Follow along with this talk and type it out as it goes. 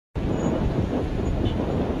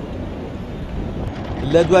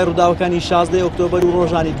لە دوای ڕووداوەکانی 16 ئۆکتۆبەر و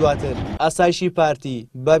ڕۆژانی دواتر ئاسایشی پارتی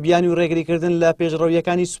بە بیانی و ڕێگریکردن لە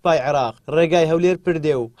پێشڕەویەکانی سوپای عێراق ڕێگای هەولێر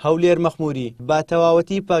پردێ و هەولێر مەخموری با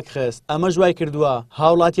تەواوەتی پاکخست ئەمە ژوای کردووە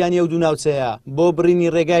هاوڵاتیانی ئەو دوو ناوچەیە بۆ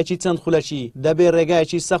بڕینی ڕێگایەکی چەند خولەکی دەبێت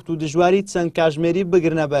ڕێگایەکی سەخت و دژواری چەند کاژمێری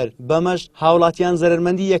بگرنە بەر بەمەش هاوڵاتیان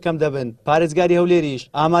زەرمەندی یەکەم دەبن پارێزگاری هەولێریش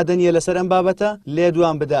ئامادە نیە لەسەر ئەم بابەتە لێ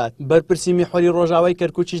دوام بدات بەرپرسی میحۆری ڕۆژاوای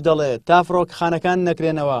کەرکووکیش دەڵێت تا فڕۆکەخانەکان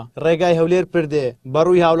نەکرێنەوە ڕێگای هەولێر پردێ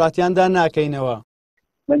بەڕووی هاوڵاتیاندا ناکەینەوە.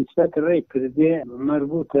 منسبة الرأي پردێ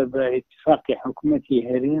مربوطة باتفاق حكومتي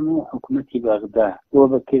هەرێم و حكومتي بغداد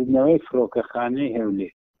وبكردنەوەی فڕۆکەخانەی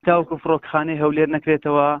هەولێر تاوکو فڕۆکخانەی هەولێر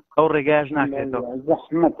نەکرێتەوە ئەو ڕێگایش ناکرێتەوە.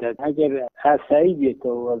 زەحمەتە ئەگەر ئاسایی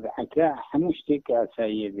بێتەوە بەحەکە هەموو شتێک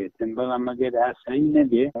ئاساییە بێتن بەڵام ئەگەر ئاسایی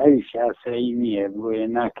نەبێ ئەویش ئاسایی نییە بۆیە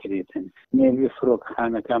ناکرێتن نێوی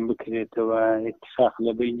فڕۆکخانەکان بکرێتەوە اتفاق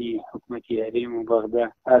لە بینی حکومەتی هەرێم و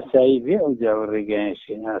بەغداد ئاسایی بێ ئەو جاوە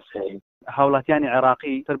ڕێگایشێ ئاسایی. هاوڵاتیانی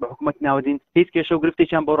عێراقی تر بە حکومەت ناودین هیچ کێشە و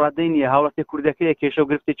گرفتێکیان بۆ ڕادەی نییە هاوڵاتی کوردەکەیە کێشە و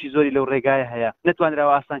گرفتێکی زۆری لەو ڕێگایە هەیە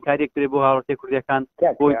نەتوانراوە ئاسانکاریەک کرێ بۆ هاوڵاتی کوردەکان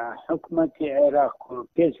حکومەتی عێراق و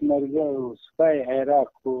پێشمەرگە و سوپای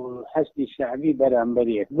عێراق و حەشدی شەعبی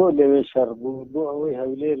بەرامبەرێک بۆ لەوێ شەڕ بوو بۆ ئەوەی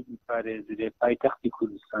هەولێر بپارێزرێ پایتەختی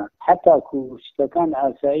کوردستان حتاکو شتەکان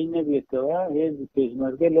ئاسایی نەبێتەوە هێزی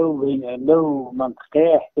پێشمەرگە لەو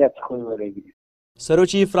مەنطقەیە احتیاج خۆی وەرەگرێت.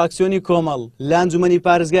 سەرۆکی فراکسیۆنی کۆمەڵ لە ئەنجومەنی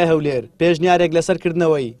پارێزگای هەولێر پێشنیارێک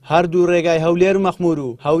لەسەرکردنەوەی هەردوو ڕێگای هەولێر مەخمور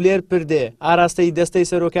و هەولێر پردێ ئاراستەی دەستەی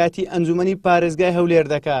سەرۆکاتی ئەنجومەنی پارێزگای هەولێر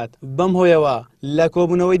دەکات بەم هۆیەوە لە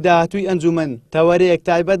کۆبوونەوەی داهاتووی ئەنجومەن تەوەرەیەک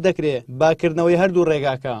تایبەت دەکرێت باکردنەوەی هەردوو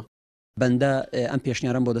ڕێگاکە. بەندە ئەم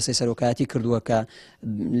پێشنیارم بۆ دەستەی سەرۆکایەتی کردووە کە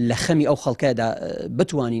لە خەمی ئەو خەڵکەدا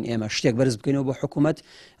بتوانین ئێمە شتێک بەرز بکەینەوە بۆ حکوومەت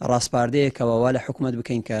ڕاستپاردەیەکەوە وا لە حکوومەت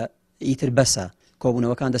بکەین کە ئیتر بەسە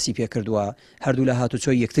کۆبوونەوەکان دەستی پێ کردووە هەردوو لە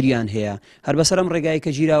هاتوچۆی یەکتریان هەیە هەر بەسەرم ڕێگای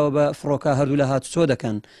کە گیراوە بە فڕۆکە هەردوو لە هاتوچۆ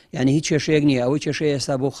دەکەن یعنی هیچ کێشەیەک نییە ئەوەی کێشەیە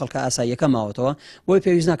ئێستا بۆ خەڵکە ئاساییەکە ماوەتەوە بۆی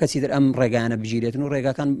پێویست ناکە چیتر ئەم ڕێگایانە بگیرێتن و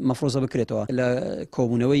ڕێگاکان مەفرۆزە بکرێتەوە لە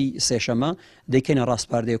کۆبوونەوەی سێشەمە دەیکەینە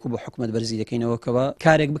ڕاستپاردەیەک و بۆ حکوومەت بەرزی دەکەینەوەکەوە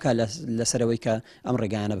کارێک بکات لەسەرەوەی کە ئەم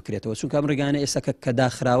ڕێگایانە بکرێتەوە چونکە ئەم ڕێگانە ئێستا کە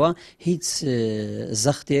داخراوە هیچ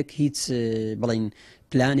زەختێک هیچ بڵین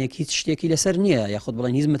پلانێک هیچ شتێکی لەسەر نییە یاخود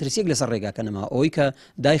بڵین هیچ مەترسیەک لەسەر ڕێگاکە نەما ئەوەی کە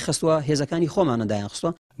دایخستووە هێزەکانی خۆمانە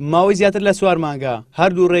دایانخستووە ماوەی زیاتر لە 4 مانگە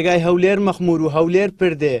هەردوو ڕێگای هەولێر مەخمور و هەولێر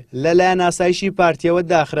پردێ لەلایەن ئاسایشی پارتیەوە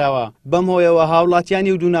داخراوە بەم هۆیەوە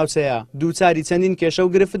هاوڵاتیانی و دوو ناوچەیە دووچاری چەندین کێشە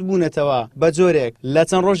و گرفت بوونەتەوە بە جۆرێک لە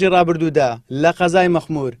چەند ڕۆژی ڕابردوودا لە قەزای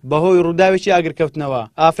مەخمور بەهۆی ڕووداوێکی ئاگرکەوتنەوە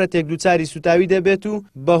ئافرەتێک دووچاری سوتاوی دەبێت و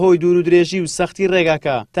بەهۆی دوور و درێژی و سەختی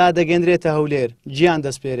ڕێگاکە تا دەگەندرێتە هەولێر گیان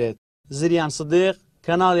دەسپێرێت. زریان سدیق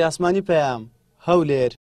کەناڵی ئاسمانی پەیام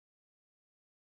هەولێر.